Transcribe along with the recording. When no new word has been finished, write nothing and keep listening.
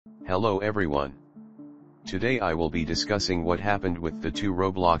Hello everyone. Today I will be discussing what happened with the two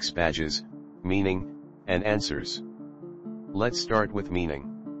Roblox badges, Meaning, and Answers. Let's start with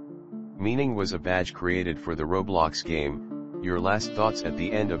Meaning. Meaning was a badge created for the Roblox game, Your Last Thoughts at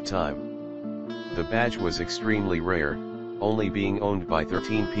the End of Time. The badge was extremely rare, only being owned by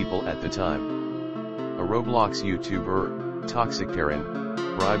 13 people at the time. A Roblox YouTuber, Toxic Karen,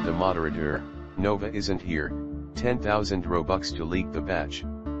 bribed the moderator, Nova Isn't Here, 10,000 Robux to leak the badge.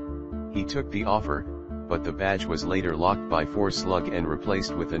 He took the offer, but the badge was later locked by ForSlug and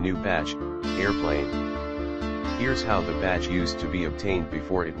replaced with a new badge, Airplane. Here's how the badge used to be obtained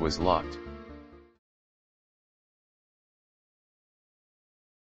before it was locked.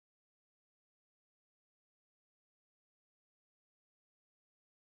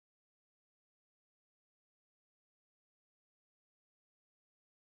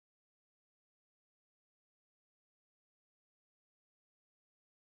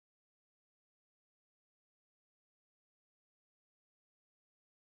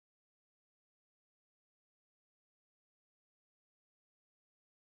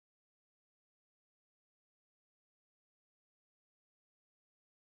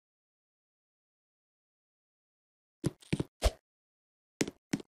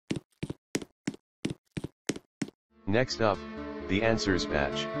 Next up, the Answers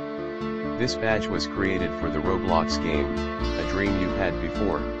badge. This badge was created for the Roblox game, A Dream You Had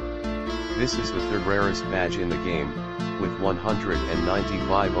Before. This is the third rarest badge in the game, with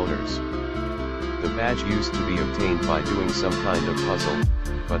 195 owners. The badge used to be obtained by doing some kind of puzzle,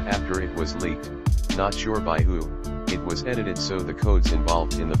 but after it was leaked, not sure by who, it was edited so the codes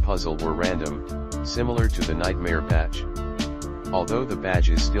involved in the puzzle were random, similar to the Nightmare badge. Although the badge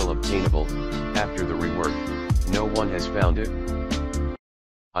is still obtainable, after the rework, no one has found it.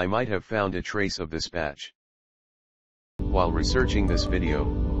 I might have found a trace of this badge. While researching this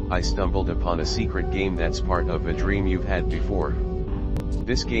video, I stumbled upon a secret game that's part of A Dream You've Had Before.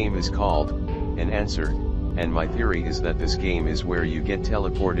 This game is called An Answer, and my theory is that this game is where you get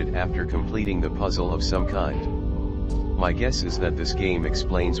teleported after completing the puzzle of some kind. My guess is that this game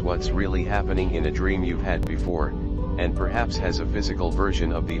explains what's really happening in A Dream You've Had Before, and perhaps has a physical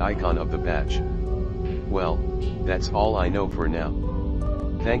version of the icon of the badge. Well, that's all I know for now.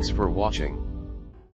 Thanks for watching.